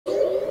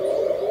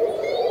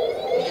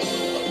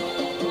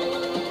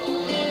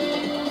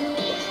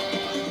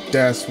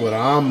That's what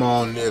I'm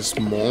on this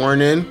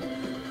morning.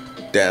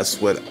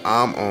 Sorry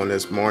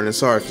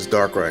if it's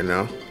dark right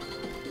now.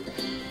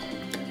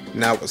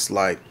 Now it's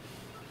like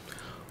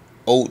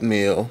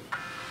oatmeal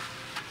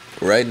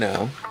right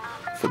now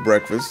for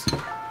breakfast.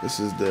 This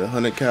is the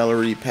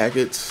 100-calorie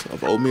packets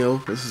of oatmeal.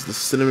 This is the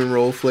cinnamon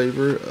roll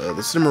flavor. I'm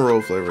just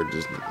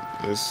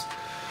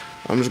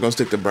gonna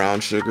stick to brown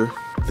sugar.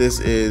 This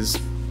is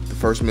the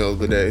first meal of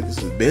the day. This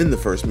has been the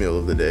first meal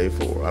of the day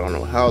for I don't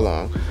know how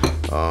long.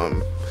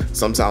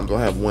 Sometimes I'll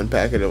have one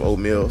packet of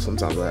oatmeal.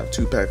 Sometimes I'll have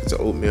 2 packets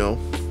of oatmeal.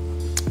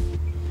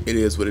 It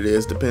is what it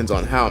is. Depends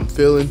on how I'm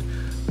feeling.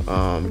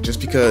 Just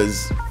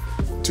because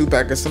 2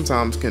 packets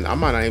sometimes I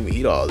might not even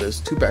eat all this.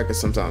 2 packets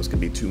sometimes can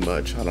be too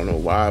much. I don't know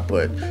why,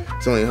 but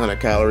it's only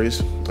 100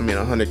 calories.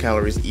 100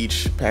 calories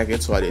each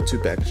packet, so I did 2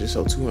 packages,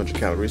 so 200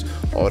 calories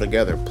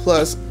altogether.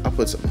 Plus, I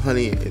put some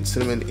honey and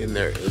cinnamon in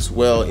there as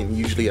well, and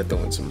usually I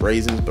throw in some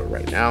raisins, but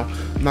right now,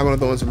 I'm not gonna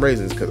throw in some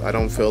raisins because I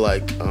don't feel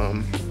like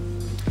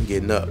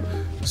getting up.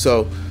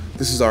 So,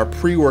 this is our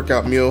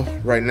pre-workout meal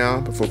right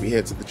now before we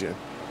head to the gym.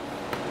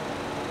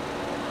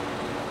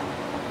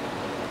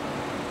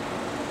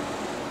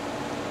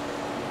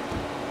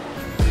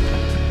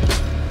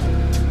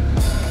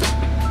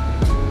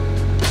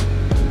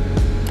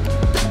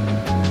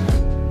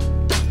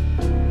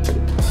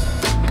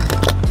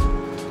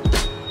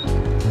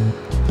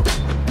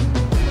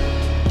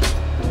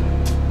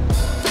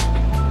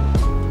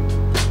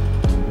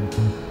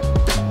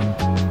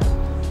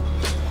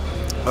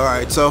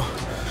 Alright, so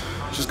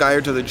just got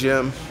here to the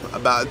gym,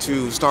 about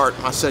to start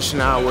my session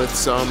out with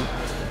some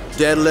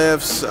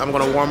deadlifts. I'm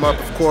gonna warm up,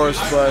 of course,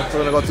 but we're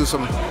gonna go through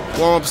some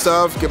warm-up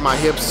stuff, get my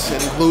hips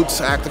and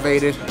glutes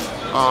activated,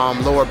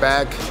 lower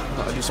back,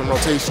 do some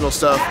rotational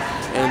stuff,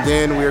 and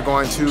then we're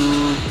going to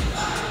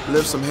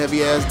lift some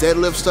heavy-ass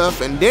deadlift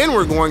stuff, and then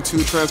we're going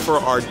to transfer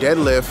our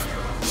deadlift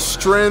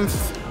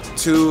strength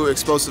to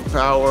explosive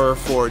power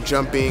for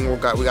jumping. We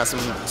got some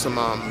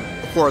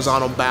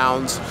horizontal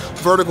bounds,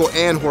 vertical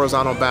and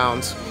horizontal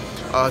bounds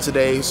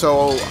today.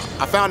 So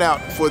I found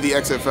out for the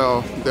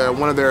XFL that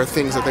one of their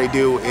things that they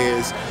do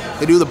is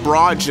they do the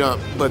broad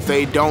jump, but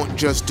they don't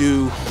just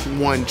do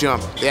one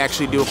jump. They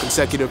actually do a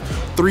consecutive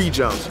 3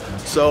 jumps.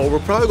 So we're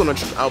probably gonna,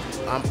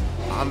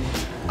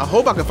 I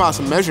hope I can find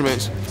some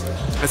measurements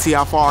and see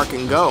how far I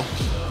can go.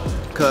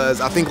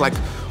 Cause I think like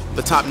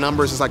the top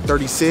numbers is like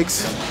 36,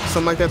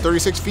 something like that,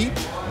 36 feet.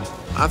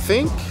 I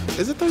think,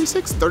 is it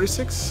 36?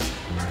 36?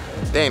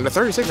 Dang, the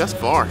 36, that's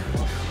far.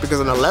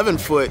 Because an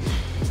 11-foot,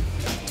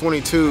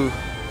 22,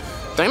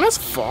 dang, that's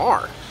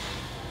far.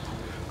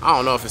 I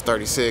don't know if it's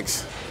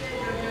 36.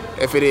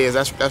 If it is,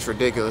 that's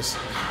ridiculous.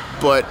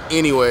 But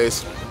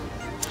anyways,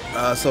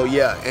 so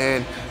yeah,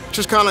 and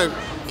just kind of,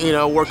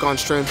 work on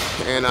strength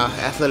and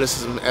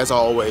athleticism as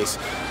always.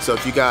 So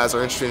if you guys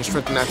are interested in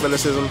strength and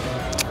athleticism,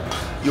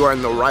 you are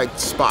in the right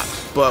spot.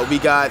 But we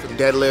got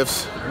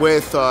deadlifts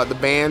with the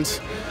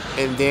bands,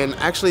 and then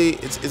actually,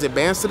 is it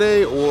bands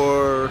today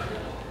or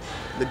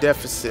the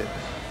deficit?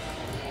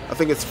 I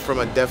think it's from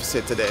a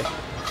deficit today.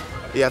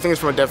 Yeah, I think it's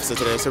from a deficit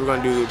today. So we're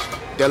gonna do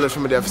deadlifts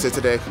from a deficit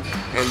today,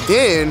 and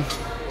then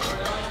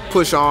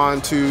push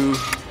on to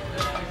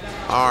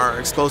our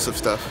explosive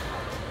stuff.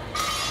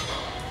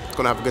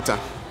 Gonna have a good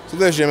time. So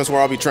this gym is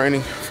where I'll be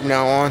training from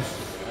now on.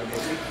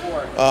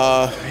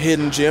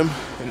 Hidden gym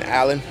in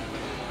Allen,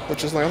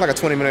 which is like a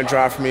 20-minute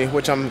drive for me,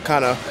 which I'm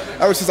kind of,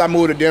 ever since I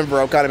moved to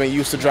Denver, I've kind of been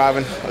used to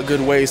driving a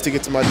good ways to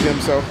get to my gym,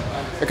 so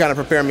it kind of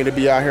prepared me to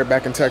be out here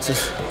back in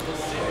Texas.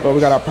 But we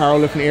got our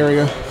powerlifting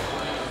area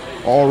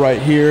all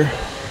right here.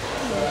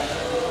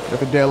 Got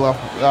the deadlift.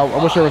 I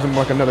wish there was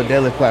like another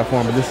deadlift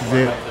platform, but this is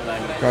it.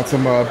 Got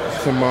some the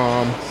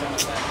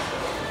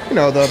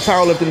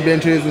powerlifting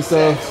benches and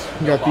stuff.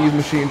 We got these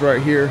machines right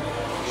here,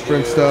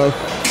 strength stuff,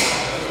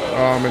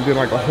 and then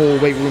like a whole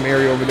weight room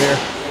area over there.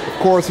 Of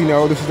course,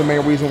 this is the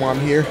main reason why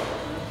I'm here,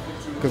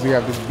 because we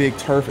have this big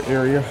turf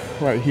area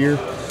right here,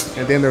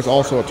 and then there's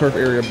also a turf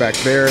area back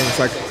there. It's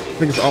like, I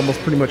think it's almost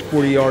pretty much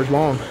 40 yards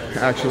long,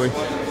 actually.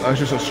 It's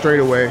just a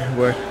straightaway,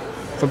 but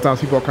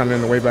sometimes people are kind of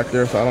in the way back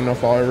there, so I don't know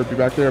if I'll ever be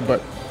back there,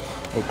 but,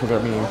 because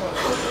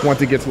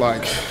once it gets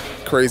like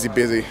crazy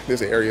busy,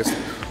 this area is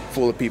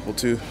full of people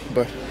too.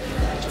 But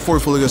before we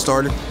fully get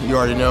started, you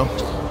already know,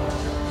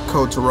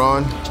 code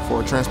TERON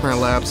for Transparent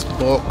Labs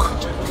bulk.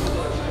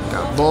 We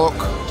got bulk,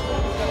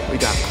 we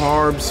got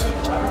carbs,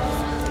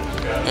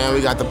 and we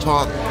got the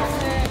pump.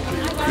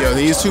 Yo,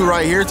 these two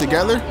right here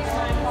together,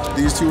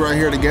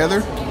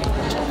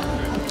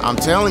 I'm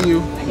telling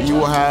you, you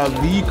will have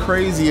the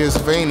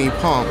craziest veiny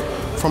pump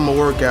from a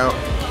workout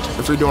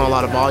if you're doing a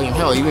lot of volume.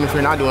 Hell, even if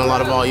you're not doing a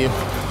lot of volume,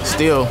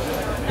 still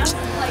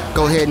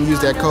go ahead and use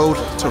that code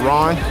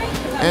TERON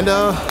and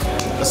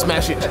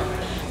smash it.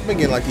 I've been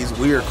getting like these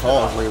weird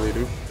calls lately,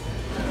 dude.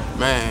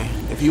 Man,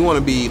 if you want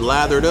to be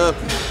lathered up,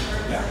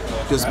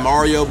 just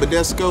Mario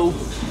Badescu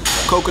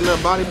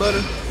coconut body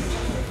butter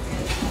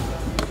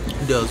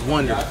does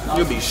wonders.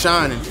 You'll be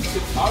shining.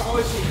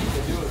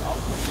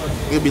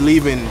 You'll be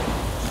leaving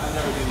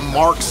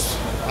marks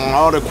on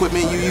all the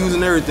equipment you use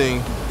and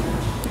everything.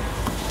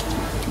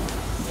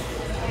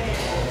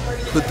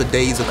 put the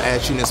days of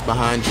ashiness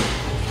behind you.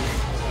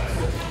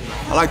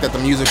 I like that the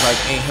music like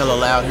ain't hella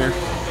loud here.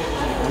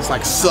 It's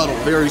like subtle,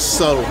 very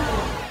subtle.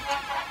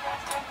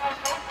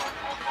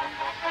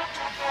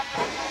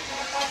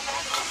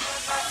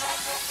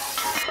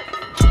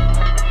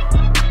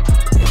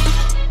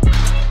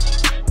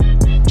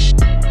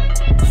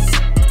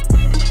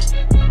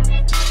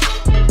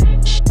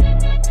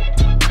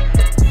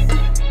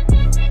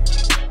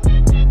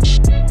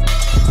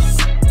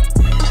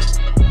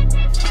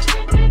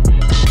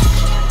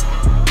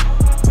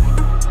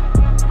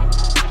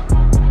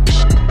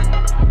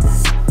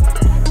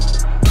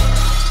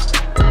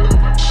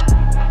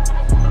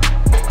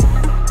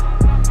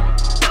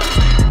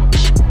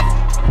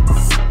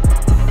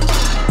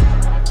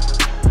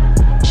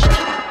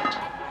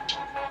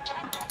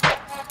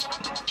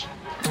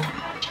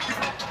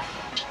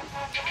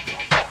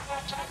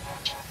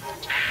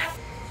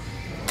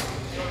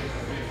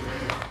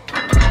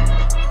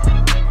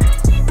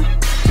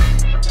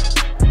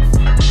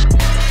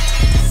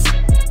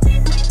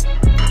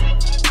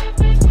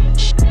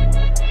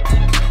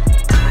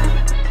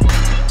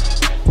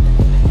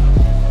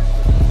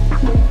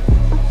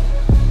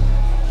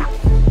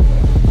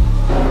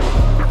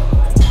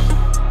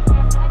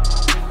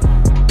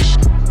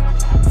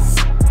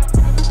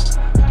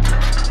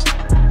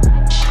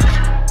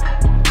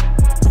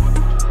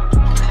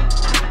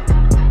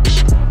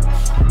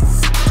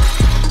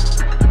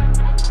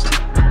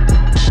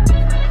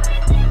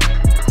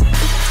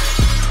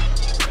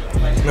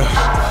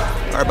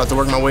 About to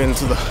work my way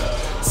into the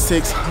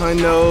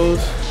 600s.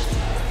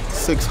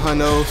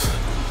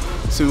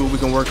 See what we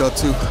can work up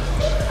to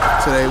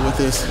today with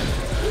this.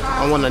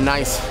 I want a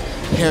nice,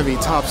 heavy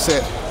top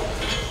set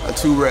of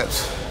 2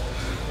 reps.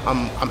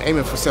 I'm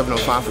aiming for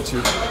 705 for 2.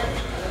 I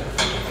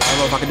don't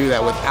know if I can do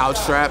that without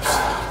straps,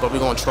 but we're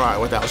gonna try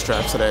it without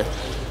straps today.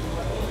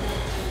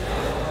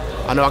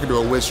 I know I can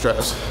do it with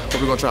straps,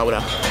 but we're gonna try it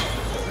without.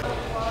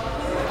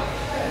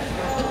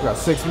 We got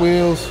 6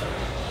 wheels,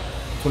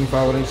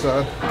 25 on each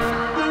side.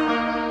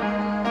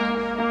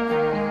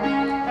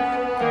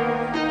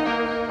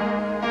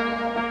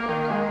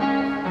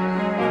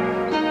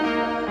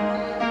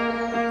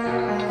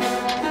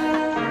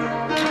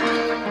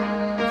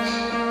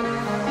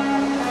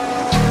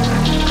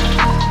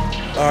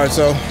 All right,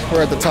 so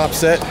we're at the top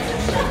set.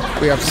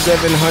 We have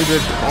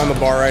 700 on the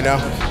bar right now.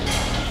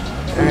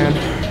 And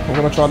we're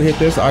gonna try to hit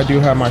this. I do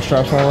have my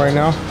straps on right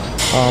now.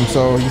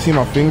 So you see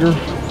my finger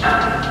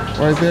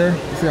right there?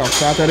 You see how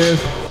fat that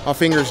is? My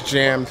finger's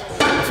jammed.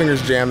 My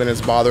finger's jammed and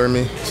it's bothering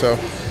me. So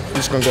I'm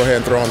just gonna go ahead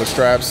and throw on the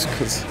straps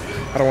because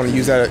I don't wanna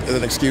use that as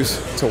an excuse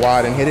to why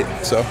I didn't hit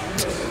it. So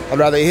I'd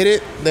rather hit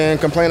it than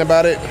complain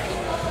about it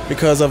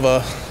because of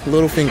a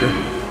little finger.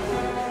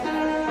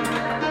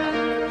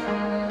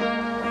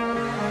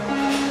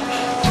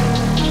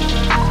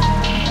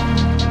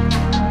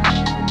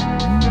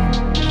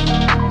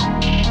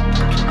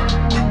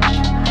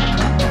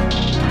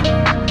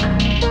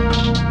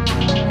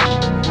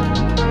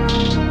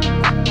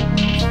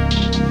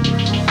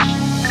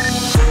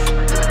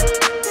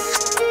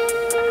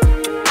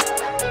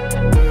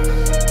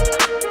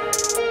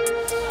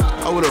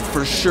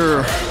 For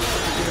sure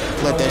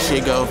let that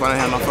shit go if I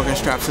didn't have my fucking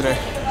straps today.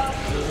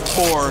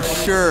 For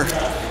sure.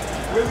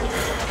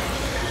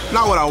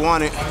 Not what I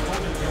wanted,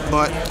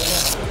 but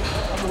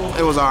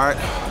it was alright.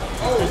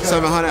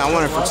 700, I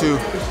wanted for 2.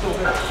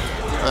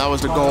 That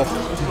was the goal,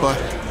 but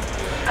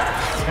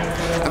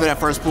after that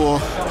first pull,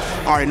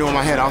 I already knew in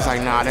my head, I was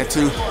like, nah, that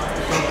two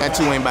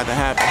ain't about to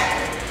happen.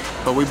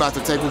 But we about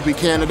to take what we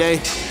can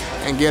today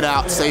and get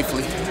out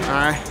safely,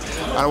 alright?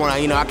 I don't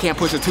wanna, I can't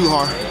push it too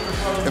hard.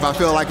 If I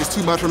feel like it's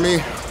too much for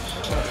me,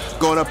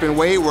 going up in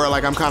weight where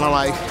like I'm kind of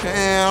like,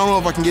 I don't know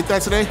if I can get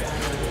that today,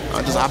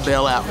 I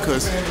bail out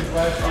because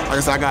like I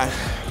said, I got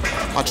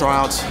my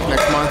tryouts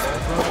next month,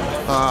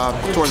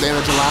 towards the end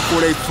of July,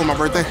 4 days before my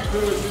birthday.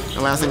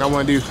 The last thing I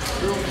want to do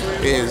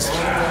is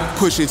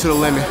push it to the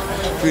limit,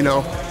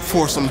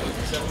 for some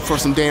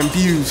damn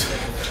views.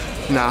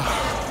 Nah,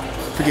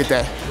 forget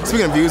that.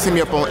 Speaking of views, hit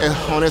me up on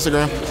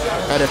Instagram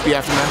at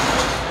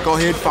Fbaftermath. Go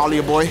ahead, follow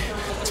your boy,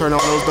 turn on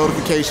those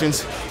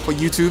notifications for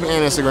YouTube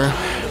and Instagram.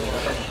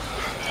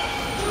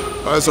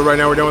 All right, so right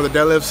now we're done with the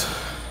deadlifts.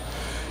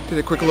 Did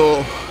a quick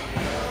little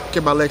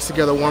get my legs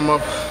together warm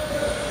up,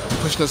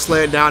 pushing the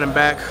sled down and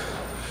back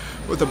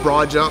with a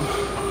broad jump.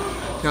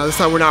 Now this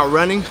time we're not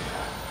running.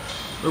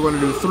 We're going to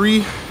do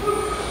 3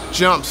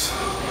 jumps.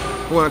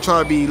 We're going to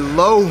try to be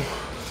low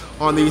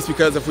on these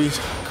because if we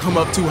come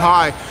up too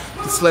high,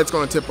 the sled's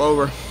going to tip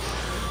over.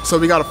 So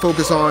we got to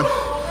focus on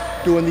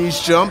doing these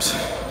jumps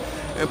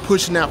and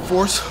pushing that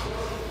force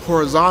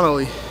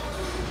horizontally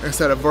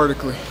instead of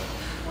vertically,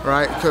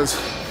 right? Because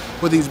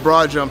with these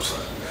broad jumps,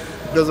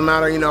 it doesn't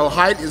matter,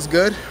 height is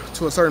good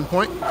to a certain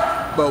point,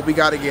 but we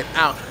got to get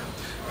out.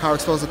 How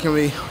explosive can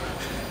we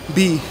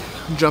be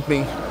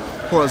jumping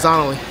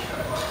horizontally?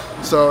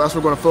 So that's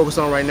what we're going to focus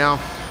on right now.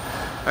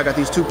 I got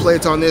these 2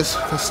 plates on the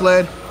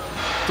sled,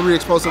 3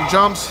 explosive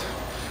jumps,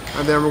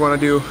 and then we're going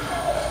to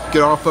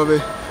get off of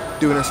it,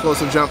 do an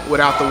explosive jump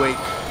without the weight.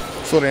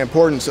 So the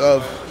importance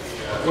of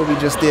what we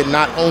just did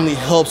not only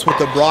helps with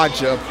the broad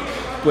jump,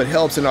 but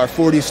helps in our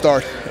 40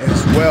 start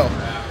as well.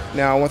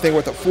 Now, one thing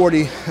with the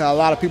 40, a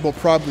lot of people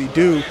probably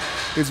do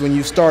is when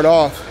you start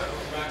off,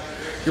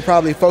 you're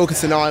probably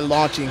focusing on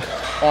launching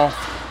off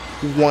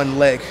one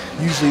leg,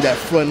 usually that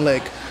front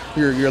leg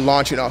you're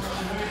launching off.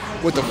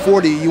 With the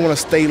 40, you want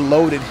to stay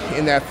loaded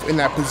in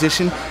that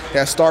position,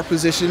 that start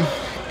position,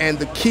 and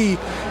the key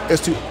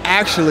is to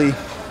actually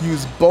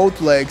use both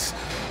legs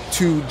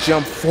to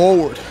jump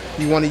forward.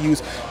 You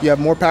have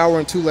more power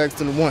in two legs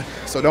than one,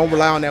 so don't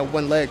rely on that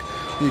one leg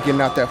when you're getting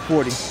out that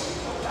 40.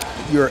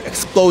 You're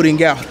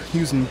exploding out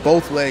using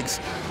both legs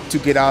to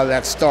get out of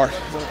that start.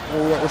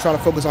 We're trying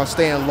to focus on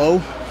staying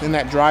low in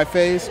that drive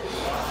phase.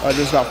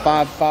 Just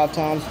about five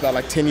times, about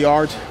like 10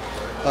 yards.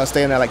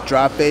 Stay in that like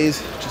drive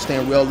phase, just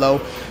staying real low,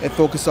 and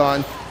focus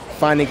on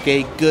finding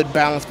a good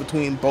balance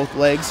between both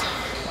legs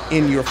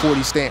in your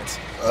 40 stance.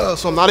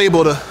 So I'm not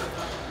able to,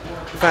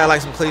 if I had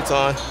like some cleats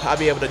on, I'll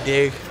be able to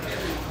dig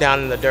down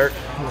in the dirt,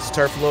 in this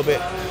turf a little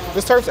bit.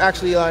 This turf's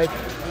actually like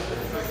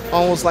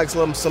almost like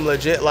some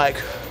legit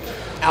like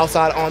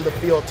outside on the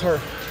field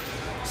turf.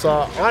 So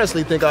I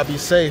honestly think I'll be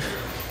safe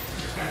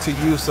to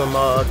use some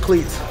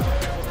cleats.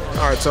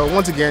 All right, so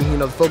once again, you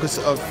know, the focus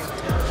of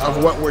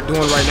what we're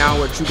doing right now,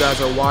 what you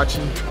guys are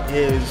watching,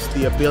 is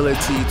the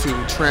ability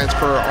to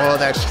transfer all of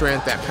that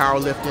strength, that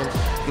powerlifting.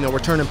 You know, we're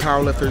turning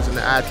powerlifters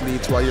into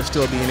athletes while you're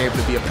still being able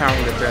to be a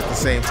powerlifter at the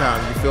same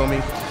time. You feel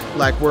me?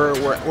 Like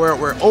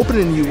we're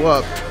opening you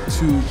up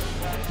to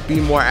be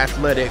more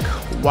athletic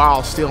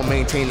while still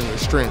maintaining your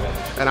strength.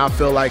 And I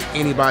feel like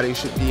anybody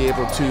should be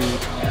able to.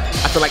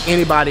 I feel like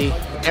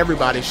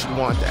everybody should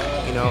want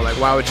that. You know, like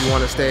why would you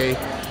want to stay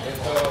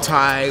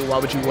tight? Why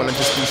would you want to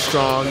just be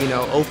strong? You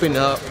know, open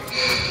up,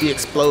 be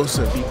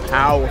explosive, be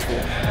powerful,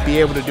 be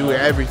able to do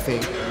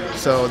everything.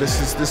 So this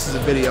is a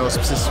video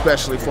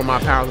especially for my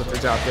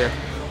powerlifters out there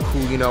who,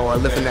 you know, are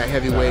lifting that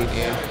heavy weight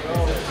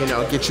and, you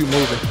know, get you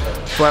moving.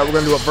 But we're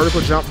gonna do a vertical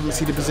jump from the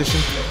seated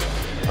position,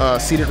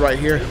 seated right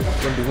here.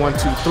 We're gonna do 1,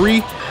 2,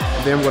 3,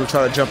 and then we're gonna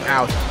try to jump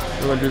out.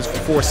 We're gonna do this for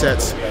 4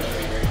 sets,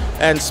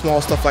 and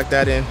small stuff like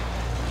that in.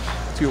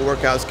 Your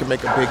workouts can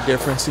make a big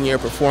difference in your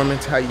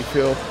performance, how you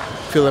feel,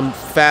 feeling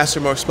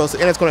faster, more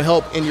explosive, and it's going to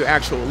help in your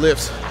actual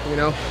lifts, you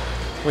know,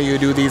 when you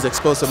do these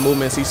explosive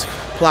movements, these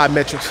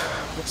plyometrics.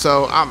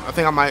 So I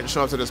think I might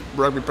show up to this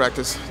rugby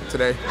practice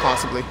today,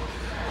 possibly.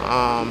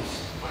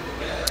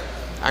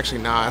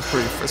 Actually, nah,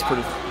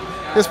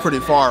 it's pretty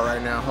far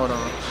right now. Hold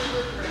on.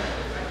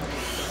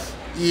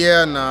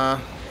 Yeah, nah,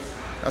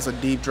 that's a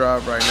deep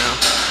drive right now.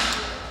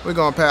 We're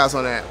gonna pass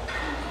on that.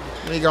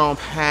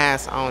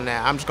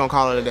 I'm just gonna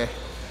call it a day.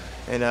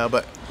 And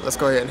but let's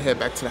go ahead and head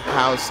back to the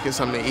house, get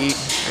something to eat,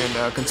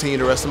 and continue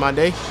the rest of my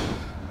day.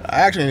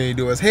 I actually need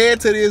to do is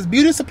head to this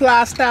beauty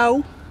supply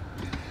store.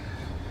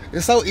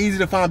 It's so easy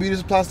to find beauty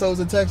supply stores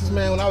in Texas,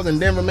 man. When I was in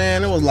Denver,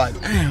 man, it was like,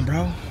 damn,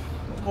 bro,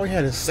 all we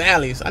had is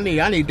Sally's. I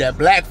need that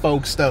black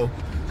folks store.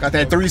 Got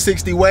that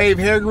 360 wave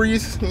hair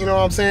grease, you know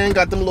what I'm saying?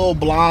 Got them little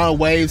blonde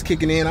waves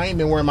kicking in. I ain't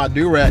been wearing my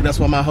do-rag. That's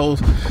why my whole,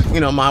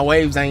 you know, my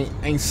waves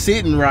ain't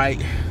sitting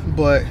right.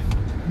 But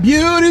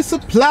beauty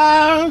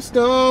supply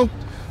store.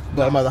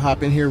 But I'm about to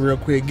hop in here real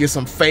quick, get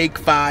some fake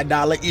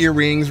 $5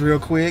 earrings real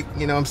quick.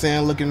 You know what I'm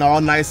saying? Looking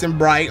all nice and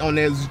bright on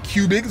that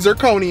cubic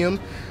zirconium.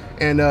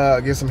 And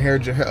get some hair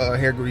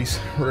grease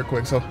real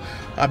quick. So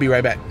I'll be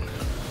right back.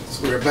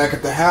 So we're back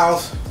at the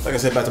house. Like I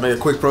said, about to make a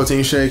quick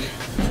protein shake.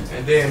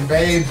 And then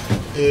babe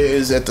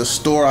is at the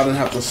store. I didn't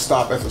have to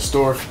stop at the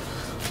store.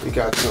 We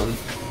got some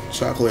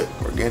chocolate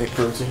organic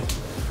protein.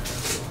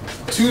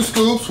 2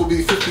 scoops will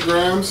be 50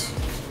 grams.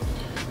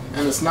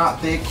 And it's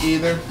not thick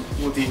either,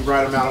 with the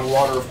right amount of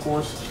water, of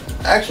course.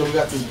 Actually, we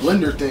got this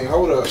blender thing.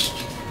 Hold up.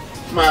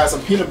 Might add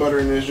some peanut butter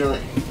in this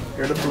joint.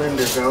 Here the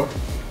blender go.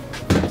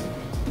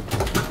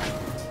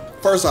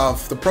 First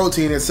off, the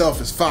protein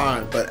itself is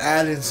fine, but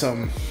adding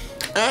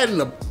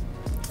a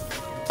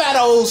fat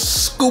old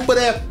scoop of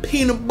that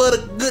peanut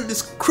butter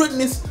goodness,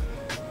 crudness,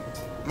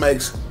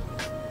 makes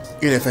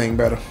anything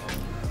better.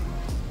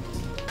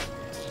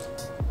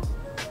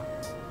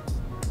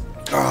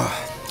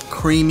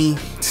 Creamy,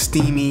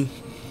 steamy,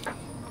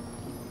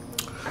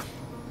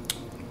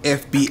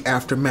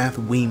 Fbaftermath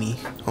weenie.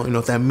 I don't even know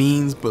what that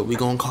means, but we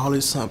gonna call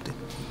it something.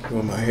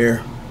 With my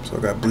hair, so I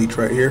got bleach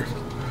right here.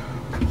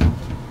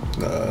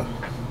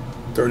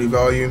 30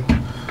 volume,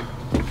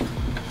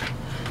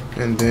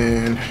 and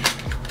then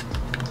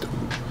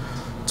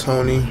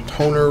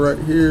toner right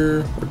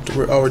here.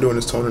 All we're doing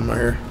is toning my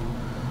hair.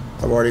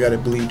 I've already got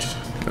it bleached.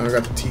 Now I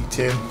got the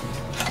T10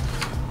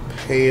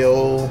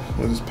 pale.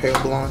 What is this,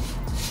 pale blonde?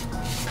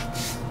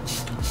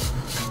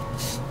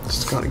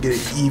 Just kind of get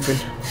it even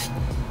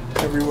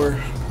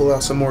everywhere. Pull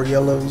out some more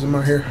yellows in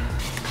my hair.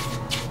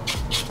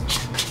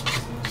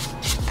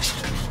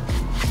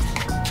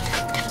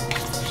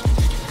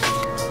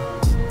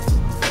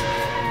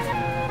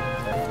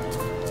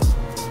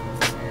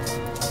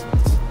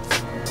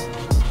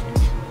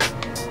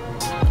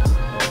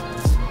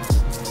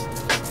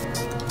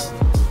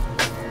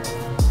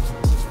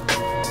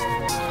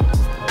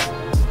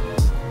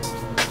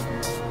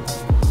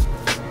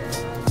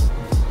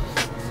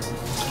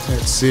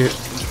 that's it.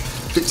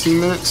 15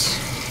 minutes.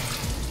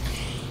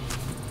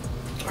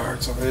 All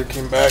right, so I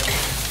came back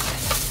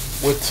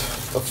with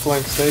the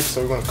flank steak.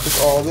 So we're gonna cook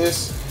all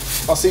this.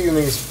 Our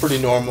seasoning is pretty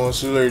normal.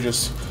 It's literally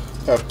just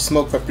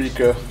smoked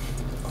paprika,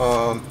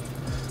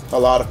 a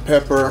lot of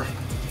pepper,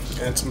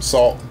 and some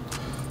salt.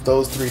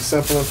 Those three,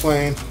 simple and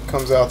plain,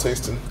 comes out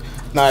tasting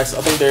nice.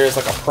 I think there is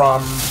like a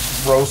prime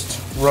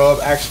roast rub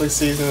actually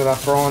seasoning that I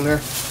throw on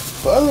there.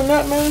 But other than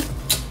that, man,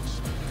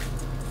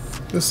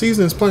 the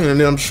seasoning is plain. And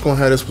then I'm just gonna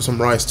have this with some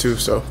rice too.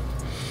 So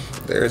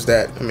there's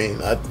that. I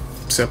mean,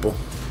 simple,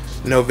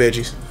 no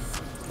veggies.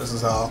 This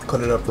is how I'll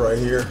cut it up right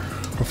here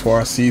before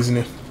I season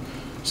it.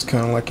 Just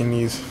kind of like in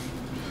these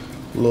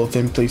little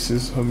thin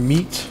pieces of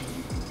meat.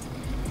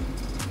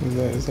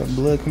 Is that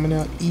blood coming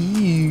out?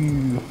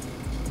 Ew.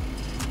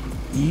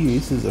 Ew,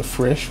 this is a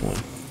fresh one.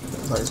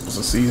 That's how you're supposed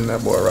to season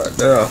that boy right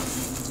there.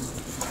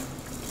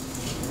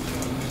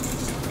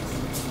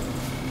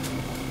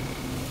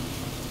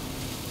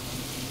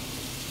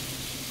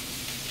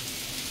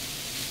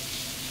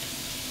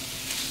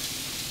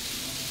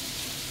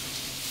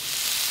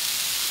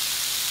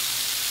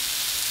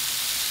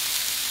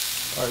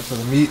 Alright, so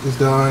the meat is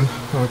done.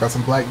 I got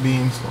some black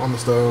beans on the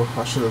stove.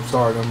 I should have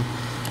started them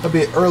a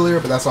bit earlier,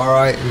 but that's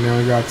alright. And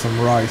then we got some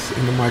rice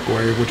in the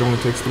microwave, which only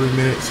takes 3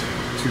 minutes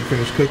to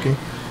finish cooking.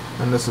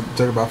 And this will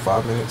take about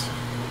 5 minutes.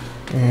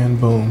 And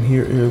boom,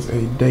 here is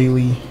a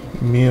daily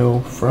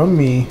meal from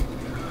me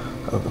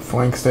of the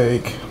flank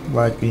steak,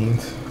 black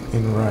beans,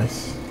 and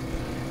rice.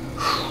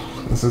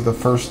 This is the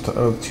first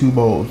of 2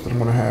 bowls that I'm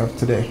gonna have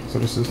today. So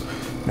this is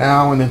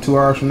now, and then 2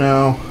 hours from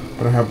now, I'm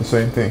gonna have the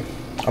same thing.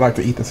 I like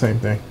to eat the same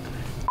thing.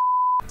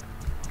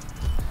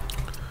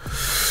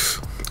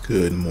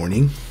 Good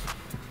morning.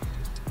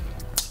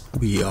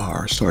 We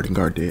are starting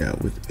our day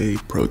out with a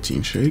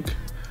protein shake,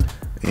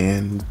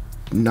 and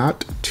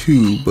not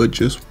 2 but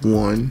just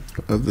 1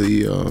 of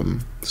the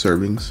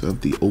servings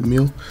of the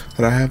oatmeal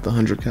that I have, the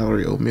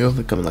 100-calorie oatmeal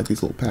that come in like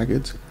these little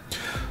packets.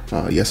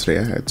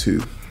 Yesterday I had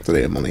 2.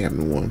 Today I'm only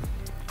having 1.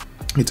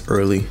 It's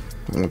early.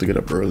 I want to get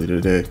up early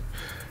today.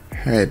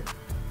 Had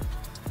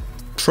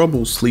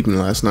trouble sleeping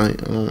last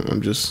night.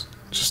 I'm just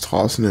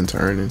tossing and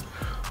turning.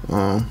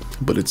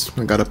 But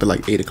I got up at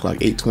like 8 o'clock,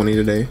 8:20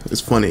 today.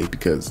 It's funny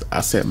because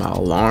I set my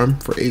alarm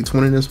for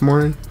 8:20 this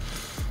morning,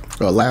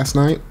 last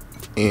night,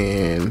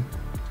 and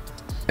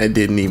I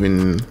didn't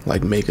even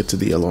like make it to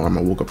the alarm.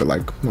 I woke up at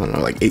like, I don't know,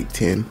 like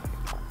 8:10.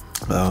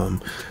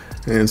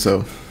 And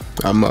so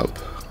I'm up.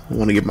 I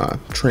want to get my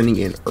training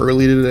in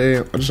early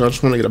today. I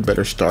just want to get a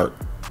better start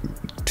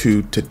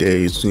to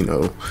today's,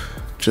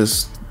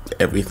 just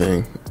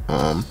everything.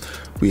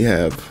 We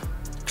have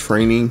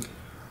training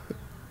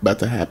about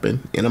to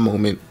happen in a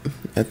moment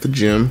at the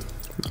gym.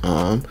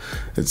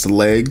 It's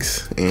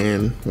legs,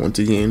 and once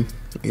again,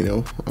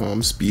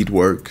 speed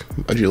work,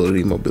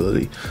 agility,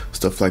 mobility,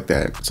 stuff like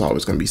that. It's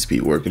always going to be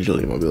speed work,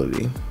 agility,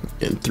 mobility,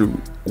 and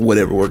through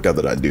whatever workout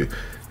that I do.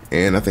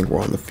 And I think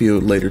we're on the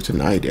field later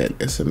tonight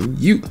at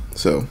SMU,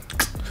 so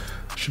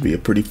should be a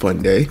pretty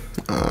fun day.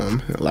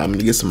 Allow me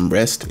to get some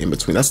rest in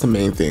between. That's the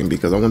main thing,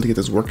 because I want to get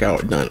this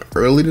workout done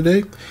early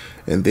today,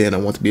 and then I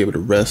want to be able to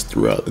rest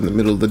throughout in the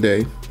middle of the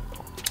day.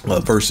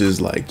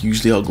 Versus like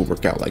usually I'll go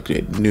work out like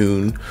at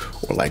noon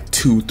or like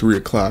 2-3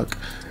 o'clock,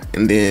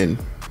 and then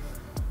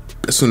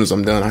as soon as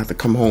I'm done I have to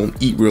come home,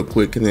 eat real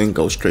quick, and then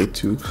go straight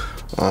to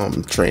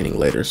training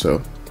later.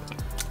 So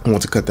I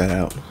want to cut that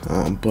out.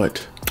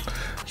 But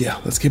yeah,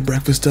 let's get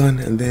breakfast done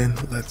and then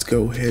let's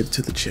go head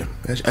to the gym.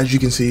 As you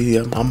can see,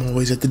 I'm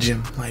always at the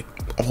gym like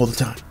all the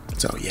time.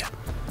 So yeah.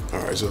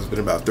 All right, so it's been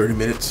about 30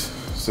 minutes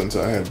since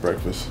I had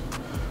breakfast.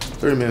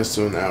 30 minutes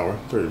to an hour,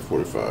 30 to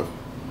 45.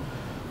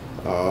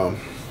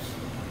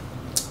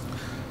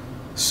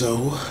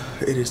 So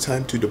it is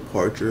time to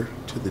departure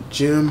to the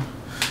gym.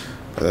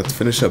 I have to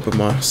finish up with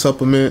my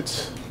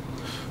supplements.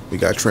 We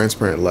got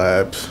transparent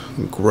labs,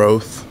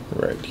 growth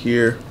right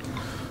here,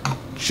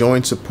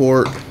 joint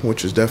support,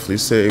 which is definitely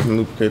safe and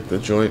lubricate the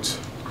joints,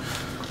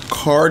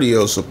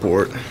 cardio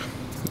support.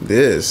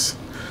 This,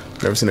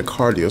 never seen a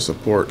cardio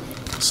support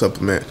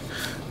supplement.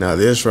 Now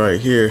this right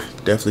here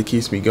definitely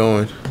keeps me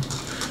going.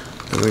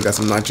 And we got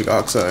some nitric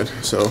oxide.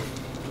 So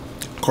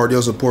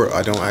cardio support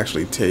I don't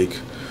actually take.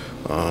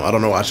 I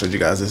don't know why I showed you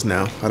guys this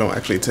now. I don't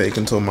actually take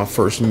until my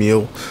first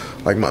meal,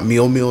 like my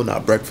meal,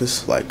 not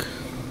breakfast. Like,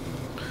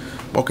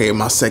 okay,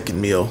 my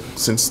second meal,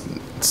 since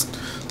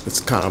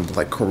it's kind of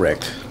like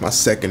correct, my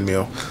second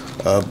meal.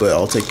 But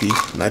I'll take the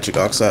nitric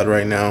oxide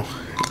right now,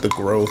 the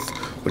growth,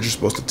 which you're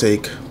supposed to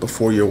take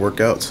before your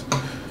workouts,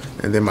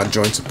 and then my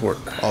joint support.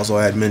 Also,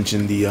 I had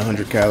mentioned the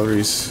 100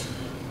 calories,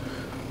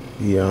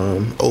 the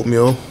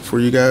oatmeal for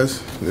you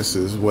guys. This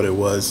is what it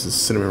was, the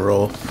cinnamon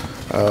roll.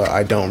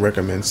 I don't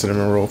recommend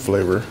cinnamon roll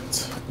flavor,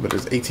 but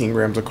it's 18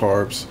 grams of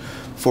carbs,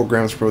 4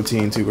 grams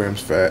protein, 2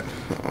 grams fat,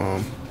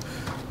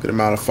 good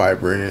amount of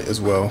fiber in it as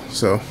well.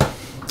 So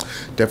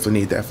definitely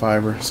need that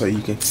fiber so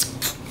you can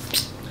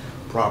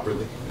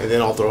properly. And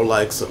then I'll throw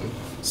like some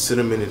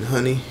cinnamon and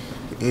honey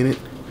in it.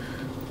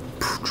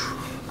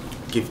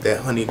 Give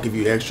that honey, give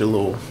you extra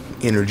little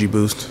energy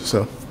boost.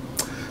 So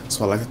that's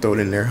why I like to throw it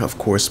in there, of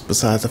course,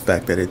 besides the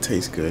fact that it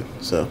tastes good.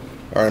 So, all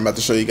right, I'm about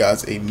to show you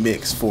guys a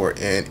mix for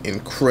an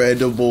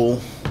incredible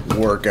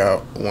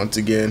workout. Once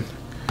again,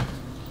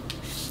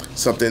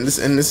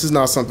 this is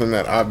not something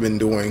that I've been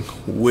doing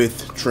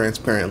with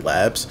Transparent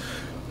Labs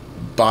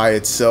by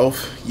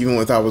itself. Even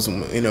when I was,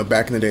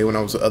 back in the day when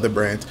I was with other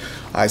brands,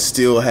 I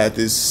still had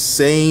this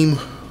same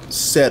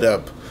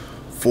setup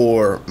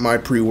for my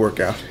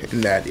pre-workout,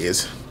 and that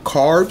is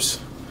carbs.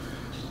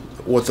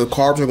 What the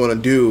carbs are going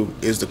to do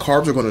is the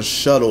carbs are going to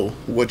shuttle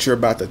what you're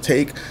about to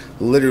take,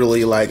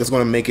 literally, like it's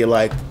going to make it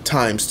like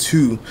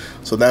 ×2.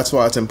 So that's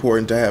why it's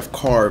important to have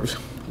carbs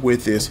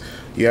with this.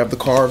 You have the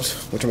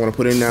carbs, which I'm going to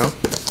put in now.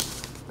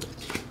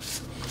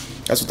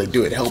 That's what they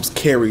do. It helps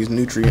carry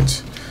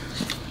nutrients.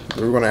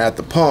 We're going to add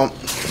the pump.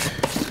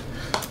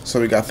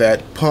 So we got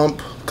that pump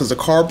because the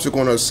carbs are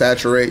going to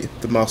saturate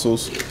the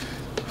muscles,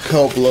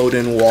 help load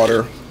in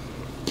water.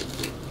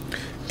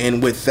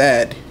 And with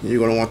that, you're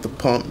going to want the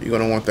pump. You're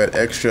going to want that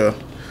extra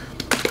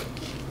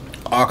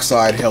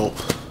oxide help.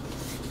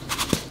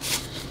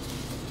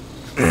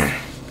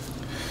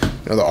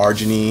 The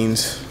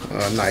arginines,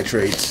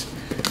 nitrates.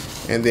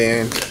 And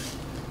then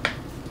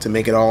to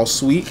make it all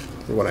sweet,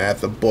 we're going to add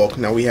the bulk.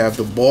 Now we have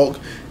the bulk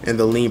and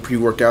the lean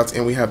pre-workouts,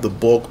 and we have the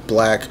bulk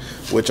black,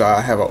 which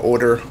I have an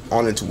order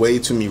on its way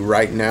to me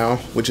right now,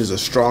 which is a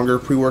stronger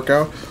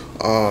pre-workout.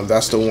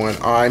 That's the one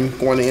I'm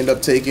going to end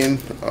up taking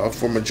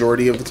for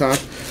majority of the time,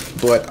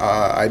 but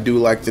I do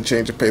like to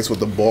change the pace with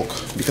the bulk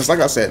because, like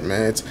I said,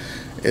 man,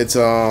 it's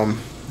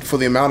for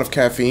the amount of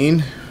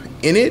caffeine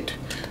in it,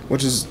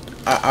 which is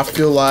I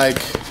feel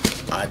like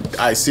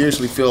I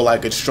seriously feel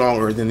like it's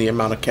stronger than the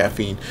amount of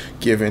caffeine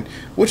given,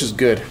 which is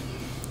good.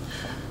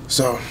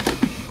 So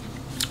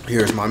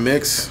here's my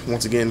mix.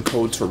 Once again,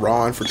 code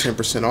TERRAN for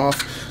 10%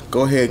 off.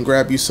 Go ahead and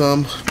grab you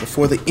some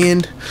before the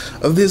end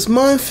of this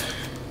month.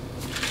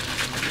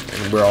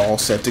 And we're all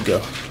set to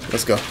go.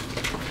 Let's go.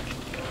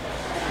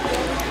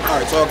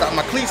 Alright, so I got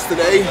my cleats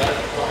today.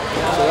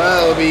 So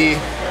that'll be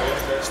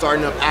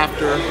starting up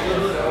after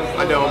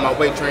I know my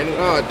weight training.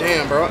 Oh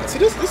damn, bro. See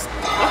this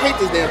I hate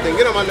this damn thing.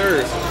 Get on my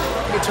nerves.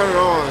 Let me turn it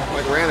on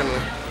like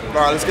randomly.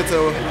 Alright, let's get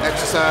to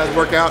exercise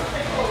workout.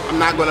 I'm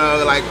not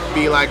gonna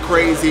be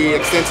crazy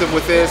extensive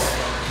with this.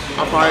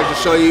 I'll probably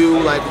just show you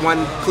like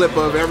one clip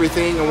of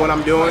everything and what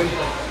I'm doing,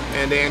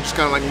 and then just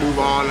kind of move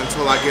on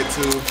until I get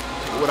to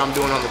what I'm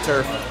doing on the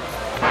turf.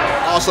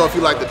 Also, if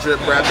you like the drip,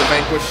 grab the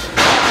Vanquish.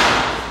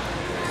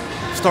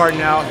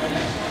 Starting out,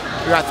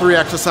 we got 3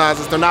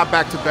 exercises. They're not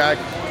back to back,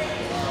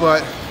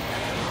 but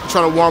I'm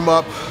trying to warm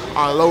up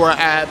our lower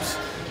abs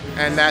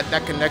and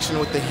that connection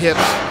with the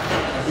hips.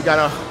 We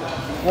gotta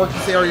work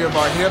this area of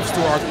our hips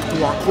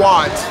to our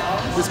quads.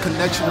 This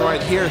connection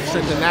right here,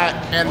 strengthen that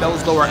and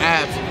those lower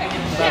abs.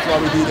 That's why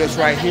we do this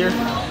right here,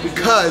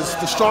 because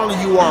the stronger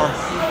you are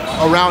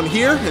around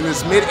here in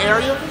this mid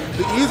area,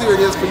 the easier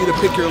it is for you to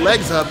pick your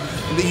legs up.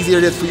 And the easier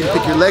it is for you to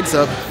pick your legs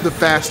up, the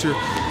faster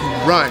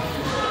you run.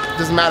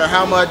 Doesn't matter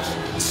how much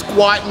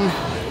squatting,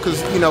 because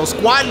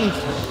squatting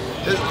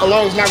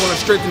alone is not going to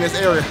strengthen this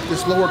area,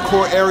 this lower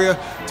core area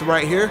to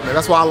right here. And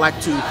that's why I like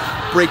to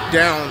break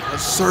down a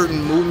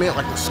certain movement,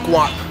 like the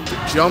squat, the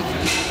jump.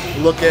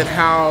 Look at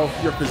how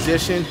you're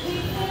positioned,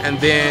 and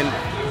then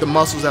the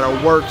muscles that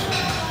are worked,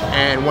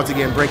 and once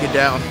again break it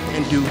down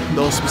and do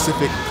those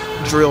specific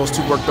drills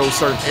to work those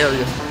certain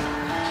areas.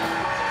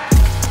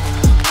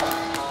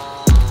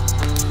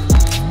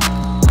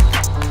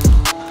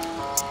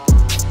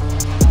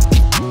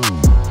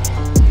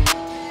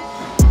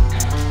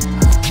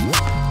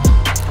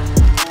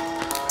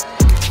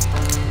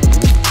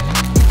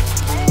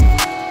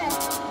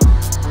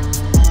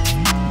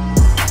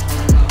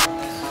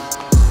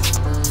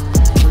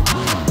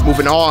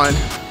 Moving on,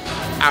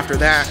 after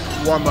that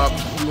warm up,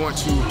 we want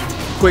to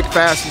quick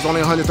fast. It's only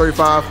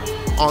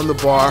 135 on the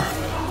bar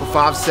for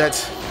 5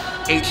 sets,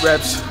 8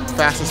 reps,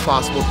 fast as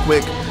possible,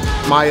 quick.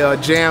 My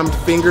jammed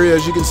finger,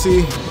 as you can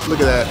see,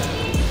 look at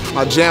that.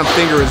 My jammed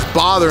finger is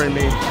bothering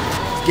me.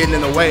 It's getting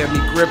in the way of me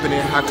gripping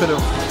it. I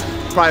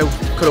probably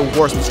could have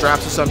wore some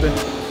straps or something,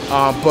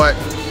 but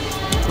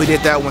we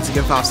did that. Once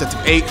again, 5 sets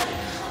of 8,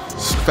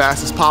 as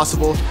fast as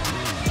possible.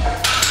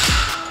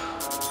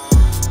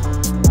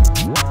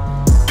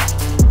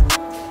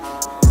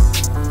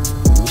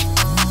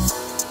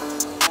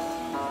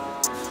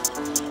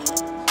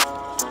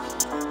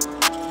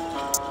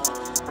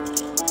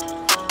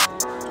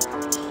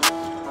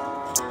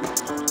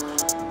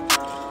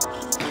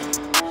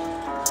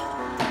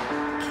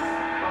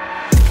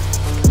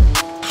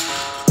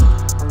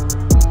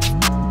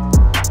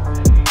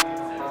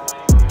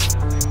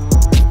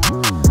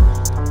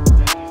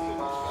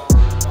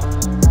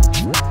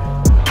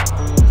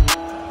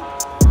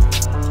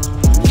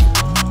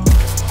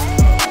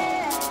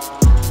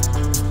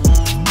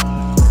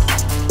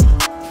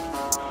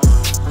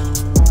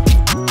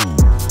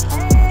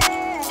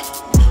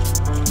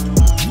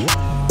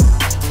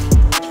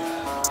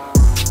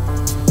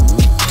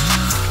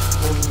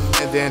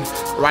 Then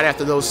right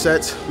after those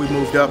sets, we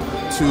moved up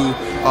to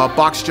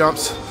box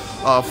jumps,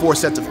 4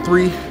 sets of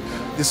 3.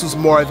 This was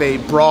more of a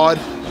broad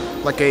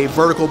like a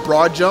vertical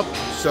broad jump.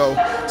 So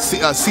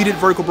seated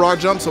vertical broad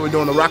jump. So we're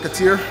doing the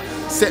Rocketeer,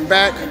 sit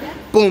back,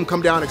 boom,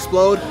 come down,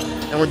 explode,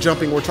 and we're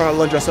jumping. We're trying to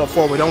lunge ourselves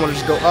forward. We don't want to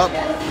just go up.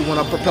 We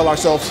want to propel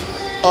ourselves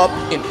up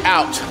and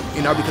out,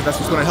 you know, because that's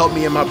what's going to help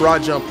me in my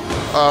broad jump,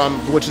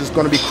 which is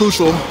going to be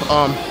crucial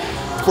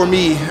for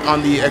me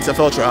on the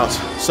XFL tryouts.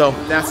 So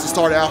that's to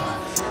start out.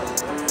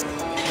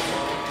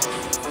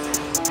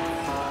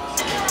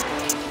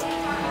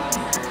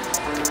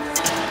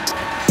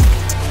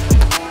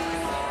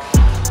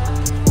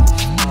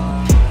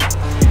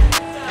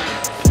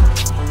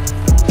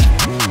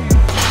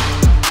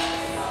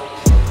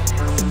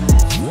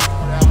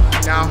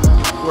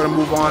 We're gonna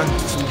move on to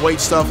some weight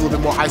stuff, a little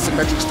bit more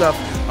isometric stuff,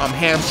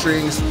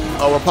 hamstrings.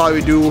 We'll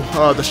probably do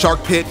the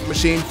shark pit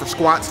machine for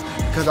squats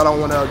because I don't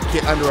want to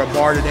get under a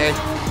bar today.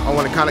 I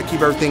want to kind of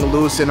keep everything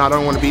loose, and I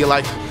don't want to be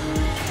like,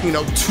 you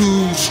know,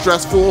 too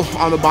stressful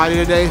on the body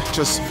today.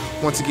 Just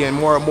once again,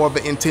 more of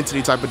an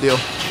intensity type of deal.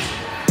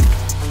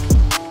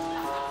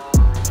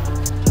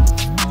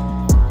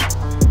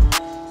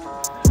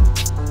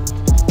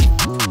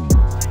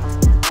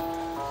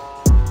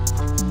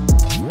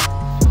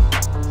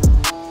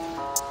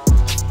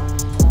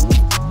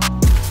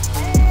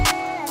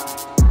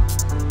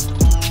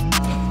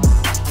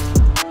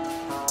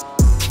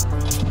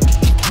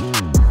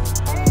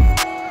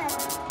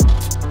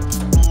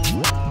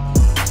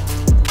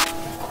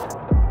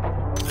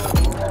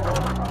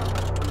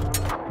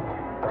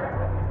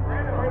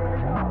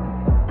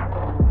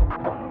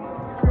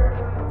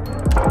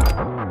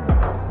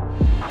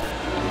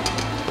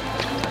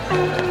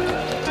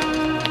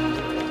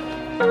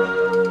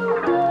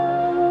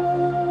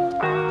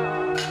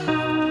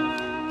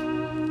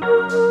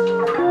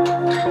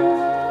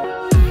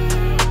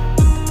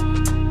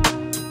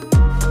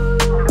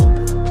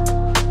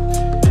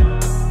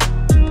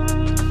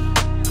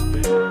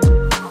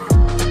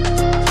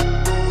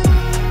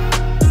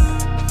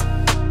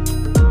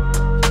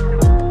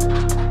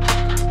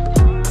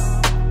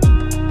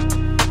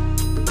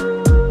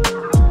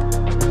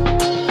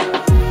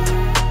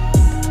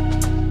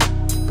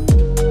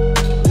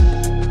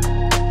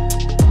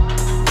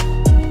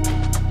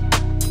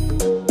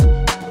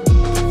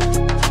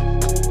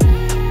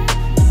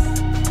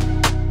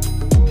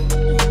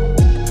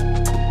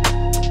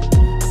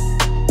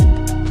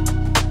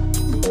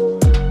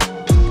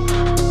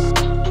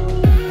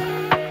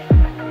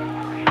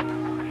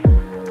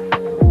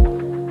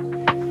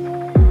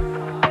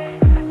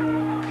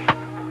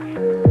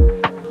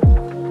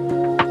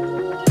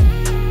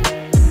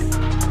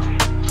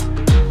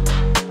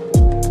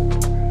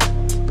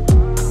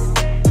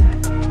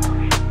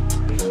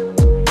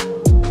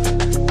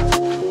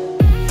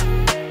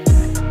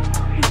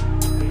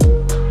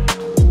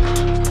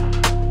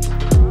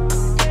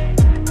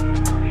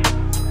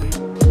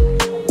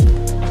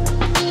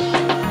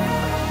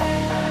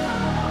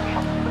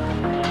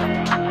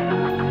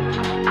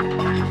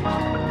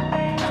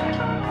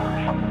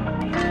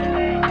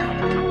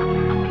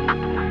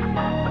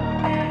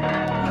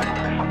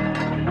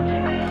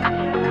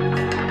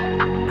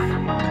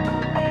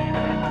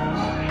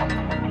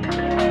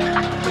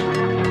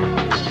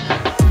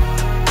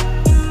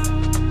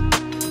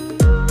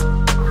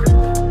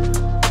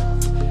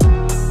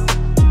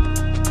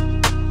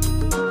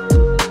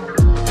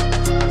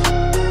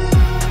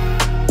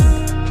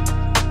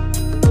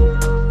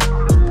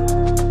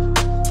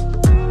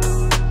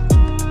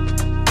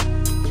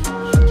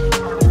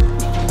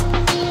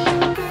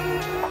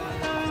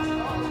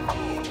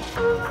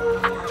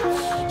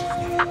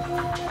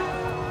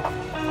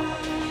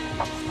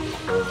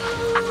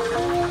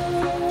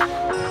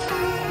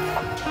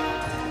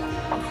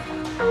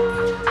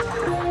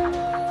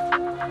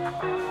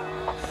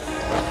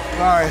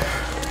 Alright,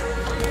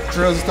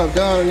 drills and stuff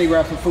done. I need to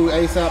grab some food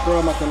ASAP, bro.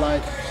 I'm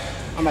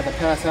about to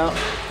pass out.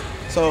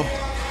 So,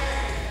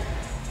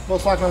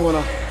 most likely I'm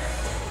gonna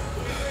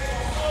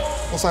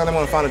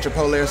find a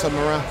Chipotle or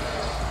something around.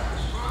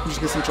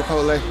 Just get some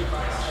Chipotle.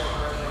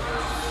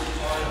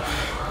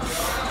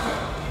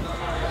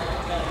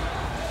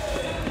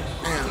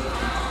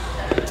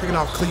 Man, taking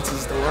off cleats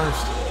is the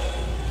worst.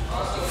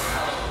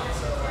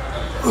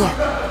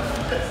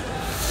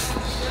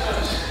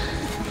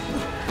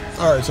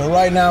 Alright, so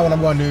right now what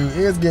I'm going to do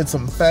is get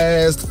some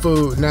fast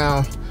food.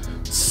 Now,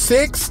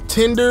 6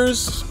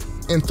 tenders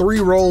and 3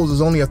 rolls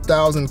is only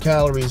 1,000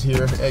 calories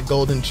here at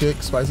Golden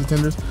Chick Spicy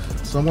Tenders.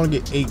 So I'm going to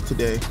get 8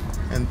 today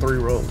and 3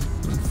 rolls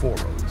and 4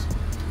 rolls.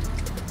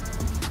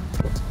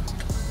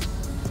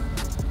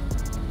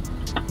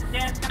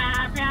 Yes, can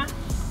I have you?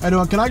 How you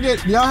doing? Can I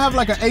get, do y'all have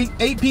like an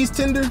 8-piece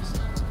tender?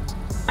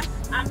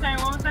 I'm sorry,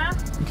 what was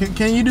that?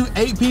 Can you do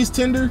 8-piece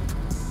tender?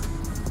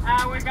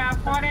 We got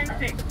 4 and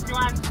 6. You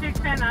want 6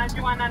 and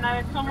you want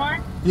another 2 more?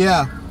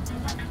 Yeah.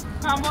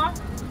 Combo?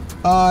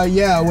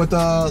 Yeah, with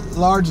a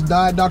large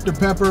Diet Dr.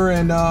 Pepper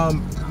and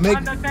make.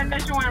 On the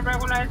tenders, you want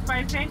regular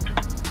spicy?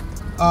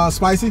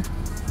 Spicy.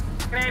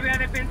 Gravy or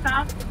dipping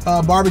sauce?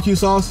 Barbecue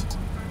sauce.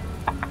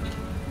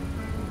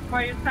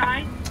 For your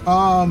side?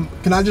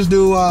 Can I just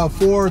do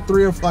 4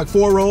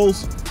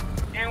 rolls?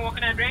 And what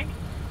can I drink?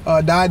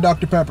 Diet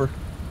Dr. Pepper.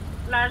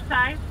 Large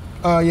size.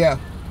 Yeah.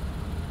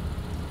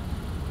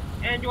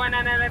 And you want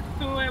another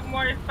 2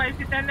 more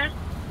spicy tenders?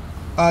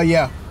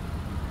 Yeah.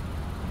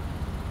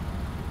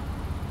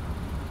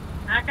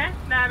 Okay,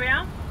 that'll be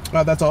all.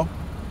 That's all.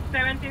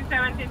 17,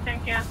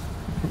 thank you.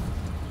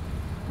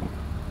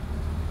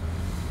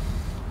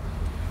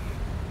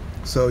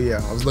 So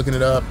yeah, I was looking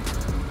it up.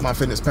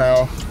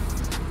 MyFitnessPal.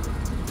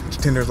 Each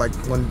tender's like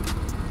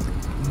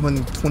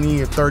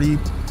 120 or 30,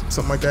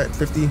 something like that.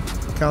 50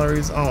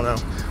 calories.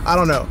 I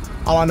don't know.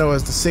 All I know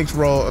is the 6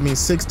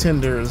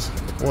 tenders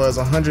was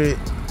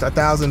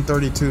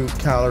 1,032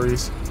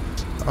 calories,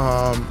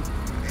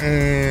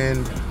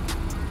 and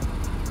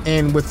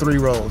with 3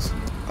 rolls.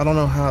 I don't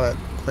know how that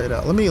played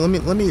out. Let me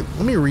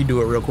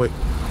redo it real quick.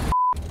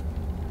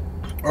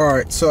 All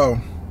right, so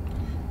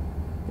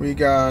we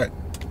got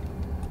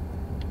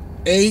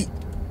 8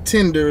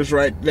 tenders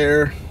right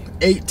there.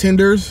 8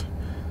 tenders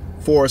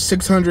for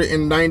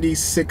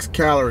 696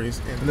 calories.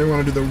 And then we're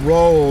gonna do the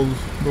rolls.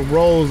 The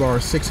rolls are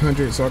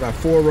 600, so I got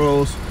 4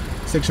 rolls,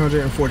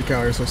 640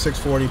 calories. So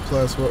 640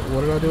 plus,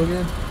 what did I do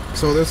again?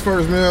 So this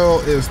first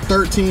meal is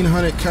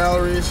 1,300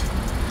 calories.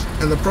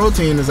 And the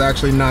protein is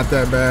actually not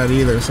that bad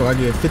either. So I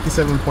get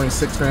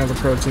 57.6 grams of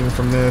protein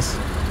from this.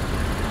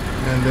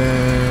 And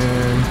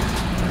then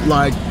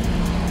like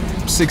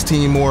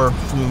 16 more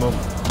from the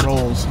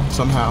rolls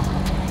somehow.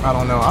 I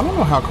don't know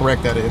how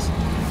correct that is.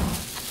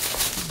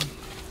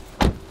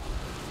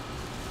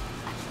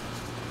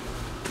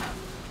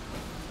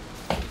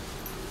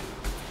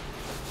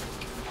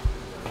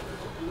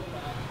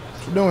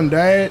 What you doing,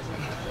 Dad?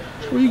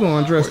 Where you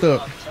going dressed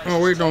up? Oh,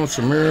 we doing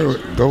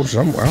Samir. Go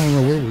somewhere. I don't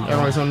know where we going.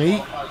 Got something to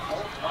eat?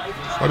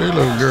 Oh, this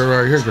little girl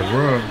right here can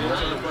run.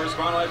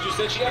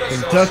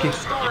 Kentucky.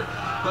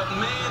 But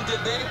man, did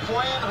they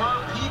plan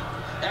her peak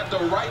at the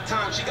right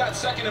time. She got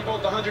second in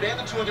both the 100 and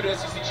the 200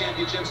 SEC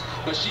championships,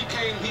 but she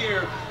came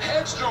here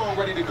headstrong,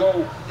 ready to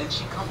go, and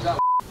she comes out.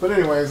 But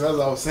anyways, as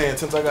I was saying,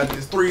 since I got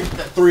this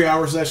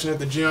 3-hour session at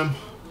the gym,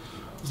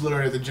 I was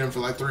literally at the gym for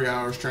like 3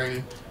 hours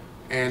training,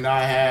 and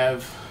I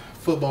have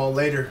football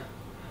later,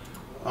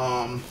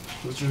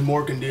 which is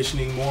more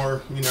conditioning,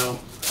 more,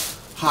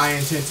 high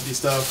intensity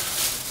stuff.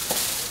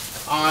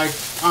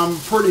 I'm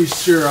pretty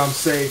sure I'm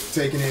safe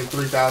taking in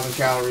 3,000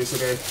 calories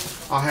today.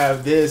 I'll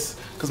have this,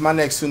 because my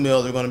next 2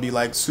 meals are going to be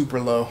like super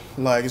low.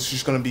 Like it's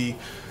just going to be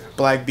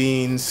black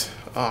beans,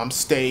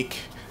 steak,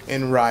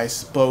 and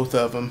rice, both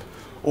of them.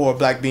 Or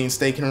black beans,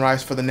 steak, and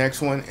rice for the next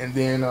one. And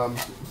then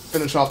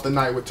finish off the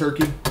night with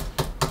turkey.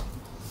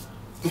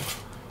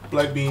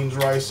 Black beans,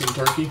 rice, and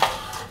turkey.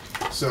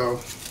 So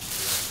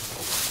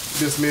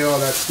this meal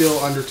that's still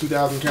under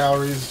 2,000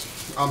 calories,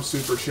 I'm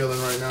super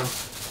chilling right now.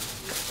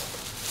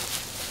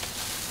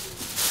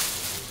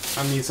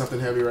 I need something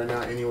heavy right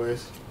now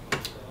anyways.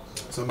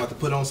 So I'm about to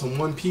put on some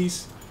One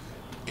Piece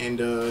and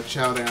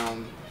chow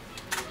down.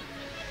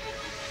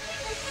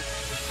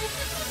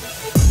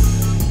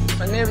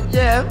 My name is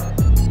Jeff.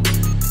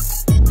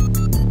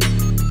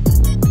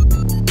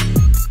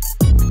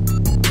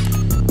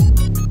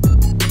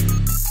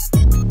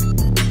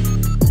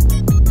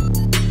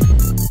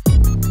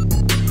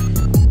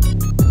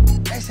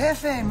 It's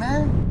Jefe,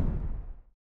 man.